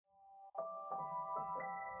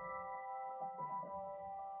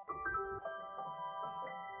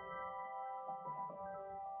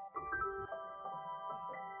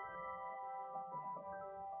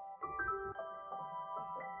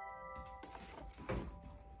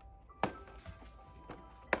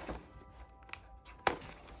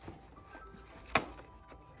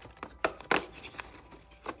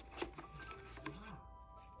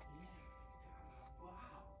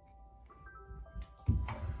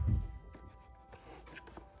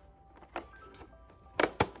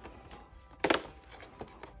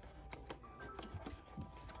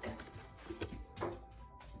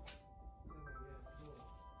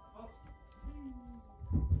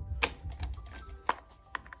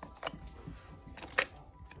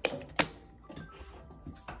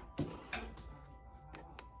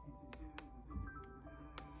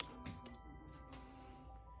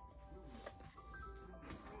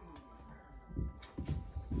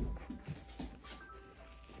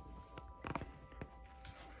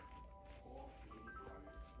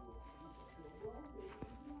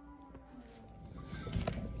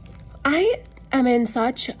I'm in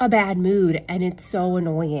such a bad mood and it's so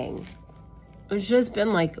annoying. It's just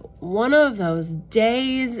been like one of those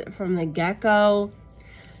days from the get-go,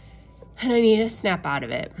 and I need to snap out of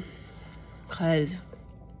it because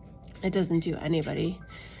it doesn't do anybody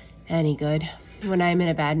any good when I'm in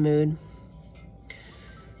a bad mood.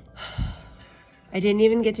 I didn't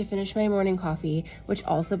even get to finish my morning coffee, which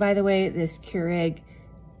also, by the way, this Keurig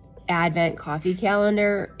Advent coffee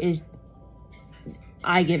calendar is,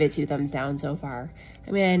 I give it 2 thumbs down so far. I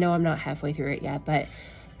mean, I know I'm not halfway through it yet, but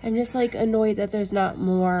I'm just like annoyed that there's not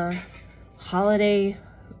more holiday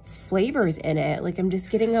flavors in it. Like, I'm just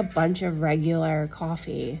getting a bunch of regular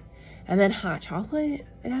coffee and then hot chocolate.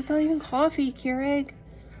 And that's not even coffee, Keurig.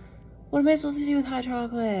 What am I supposed to do with hot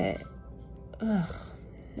chocolate? Ugh.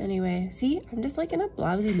 Anyway, see, I'm just like in a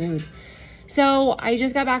blousy mood. So I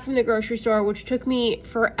just got back from the grocery store, which took me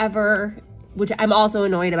forever, which I'm also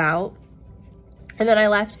annoyed about. And then I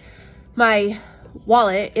left my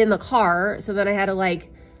wallet in the car. So then I had to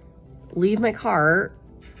like leave my car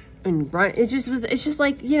and run. It's just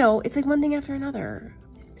like, you know, it's like one thing after another.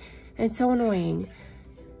 And it's so annoying.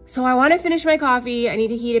 So I want to finish my coffee. I need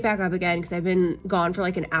to heat it back up again because I've been gone for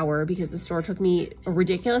like an hour because the store took me a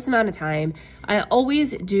ridiculous amount of time. I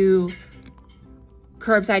always do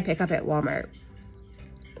curbside pickup at Walmart.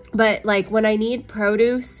 But like when I need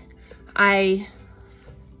produce, I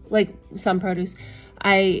like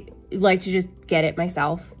to just get it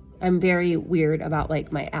myself. I'm very weird about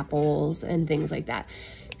like my apples and things like that.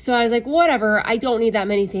 So I was like, whatever, I don't need that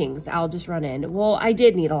many things. I'll just run in. Well, I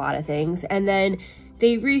did need a lot of things. And then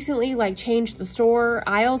they recently like changed the store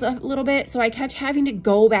aisles a little bit. So I kept having to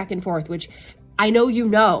go back and forth, which I know, you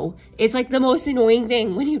know, it's like the most annoying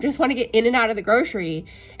thing when you just want to get in and out of the grocery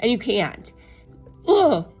and you can't.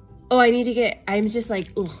 Ugh. Oh, I'm just like,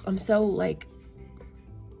 ugh, I'm so like,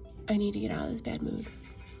 I need to get out of this bad mood.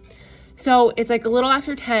 So it's like a little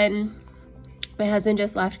after 10. My husband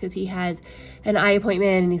just left because he has an eye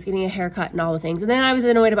appointment and he's getting a haircut and all the things. And then I was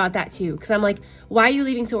annoyed about that too, because I'm like, why are you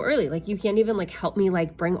leaving so early? Like, you can't even like help me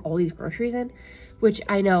like bring all these groceries in, which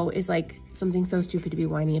I know is like something so stupid to be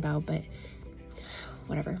whiny about, but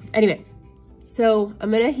whatever. Anyway, so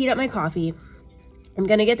I'm gonna heat up my coffee. I'm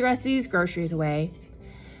gonna get the rest of these groceries away.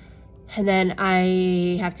 And then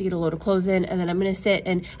I have to get a load of clothes in, and then I'm gonna sit,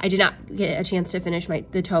 and I did not get a chance to finish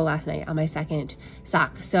the toe last night on my second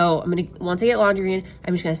sock. So once I get laundry in,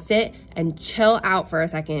 I'm just gonna sit and chill out for a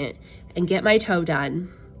second and get my toe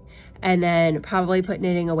done. And then probably put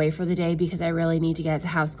knitting away for the day because I really need to get the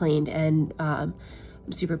house cleaned, and I'm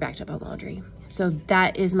super backed up on laundry. So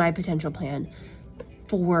that is my potential plan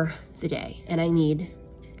for the day. And I need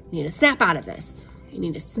to snap out of this. I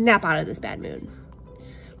need to snap out of this bad mood.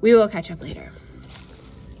 We will catch up later.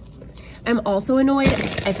 I'm also annoyed,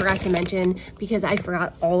 I forgot to mention, because I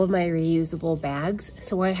forgot all of my reusable bags.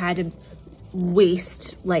 So I had to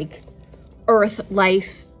waste like Earth,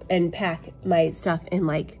 life, and pack my stuff in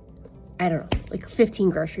like, I don't know, like 15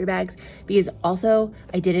 grocery bags. Because also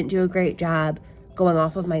I didn't do a great job going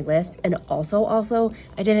off of my list. And also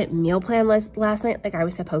I didn't meal plan last night like I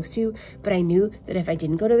was supposed to, but I knew that if I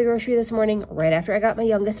didn't go to the grocery this morning, right after I got my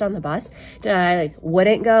youngest on the bus, that I like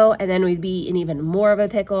wouldn't go, and then we'd be in even more of a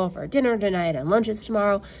pickle for dinner tonight and lunches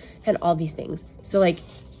tomorrow and all these things. So like,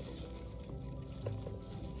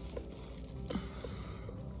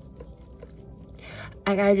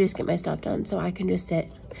 I gotta just get my stuff done so I can just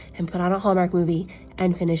sit and put on a Hallmark movie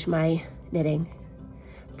and finish my knitting.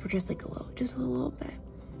 For just like a little bit,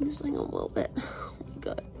 just like a little bit. Oh my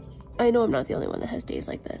God. I know I'm not the only one that has days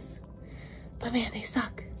like this, but man, they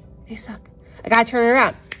suck. They suck. I gotta turn it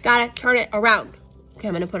around. Gotta turn it around. Okay,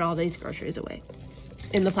 I'm gonna put all these groceries away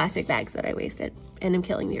in the plastic bags that I wasted and I'm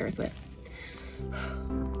killing the earth with.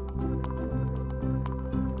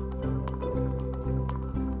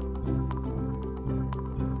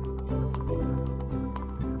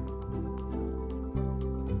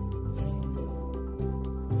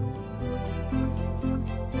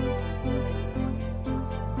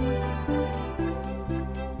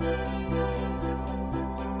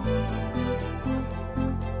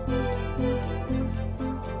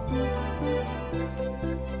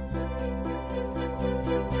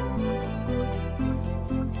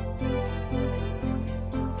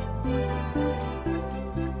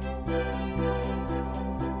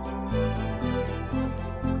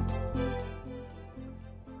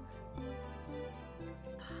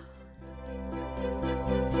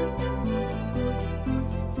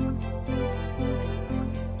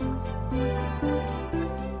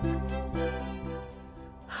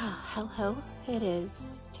 Hello, it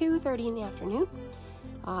is 2:30 in the afternoon.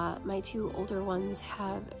 My 2 older ones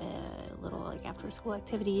have little like after school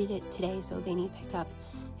activity today, so they need picked up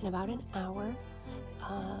in about an hour.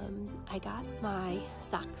 I got my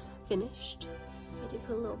socks finished. I did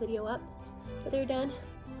put a little video up, but they're done.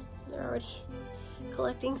 They're already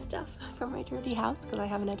collecting stuff from my dirty house because I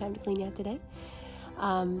haven't had time to clean yet today.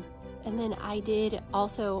 And then I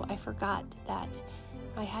forgot that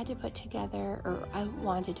I had to put together, or I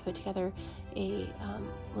wanted to put together a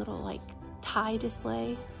little like tie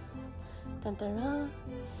display for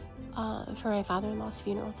my father-in-law's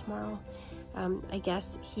funeral tomorrow. I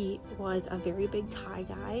guess he was a very big tie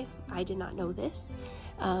guy. I did not know this.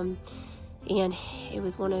 And it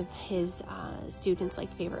was one of his students'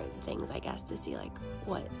 like favorite things, I guess, to see like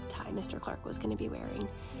what tie Mr. Clark was going to be wearing.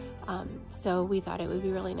 So we thought it would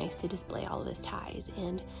be really nice to display all of his ties.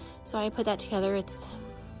 And so I put that together. It's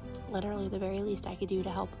literally the very least I could do to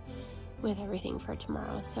help with everything for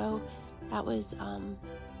tomorrow. So that was a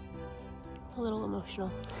little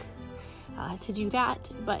emotional to do that,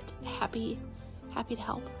 but happy to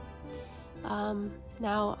help.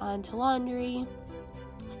 Now on to laundry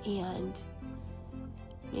and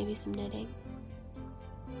maybe some knitting.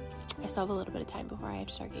 I still have a little bit of time before I have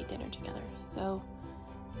to start getting dinner together, so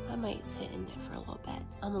I might sit and knit for a little bit.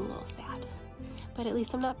 I'm a little sad, but at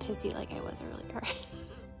least I'm not pissy like I was earlier.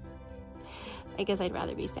 I guess I'd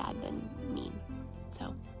rather be sad than mean.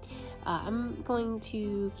 So I'm going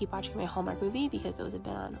to keep watching my Hallmark movie because those have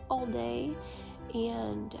been on all day,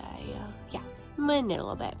 and I'm gonna knit a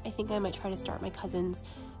little bit. I think I might try to start my cousin's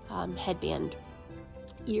headband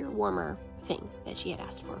ear warmer thing that she had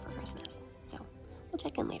asked for Christmas. So we'll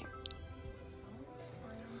check in later.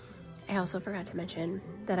 I also forgot to mention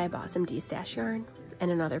that I bought some D-stash yarn and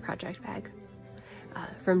another project bag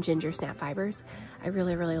from Ginger Snap Fibers. I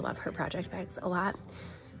really love her project bags a lot,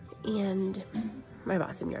 and I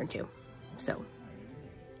bought some yarn too. So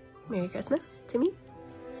Merry Christmas to me.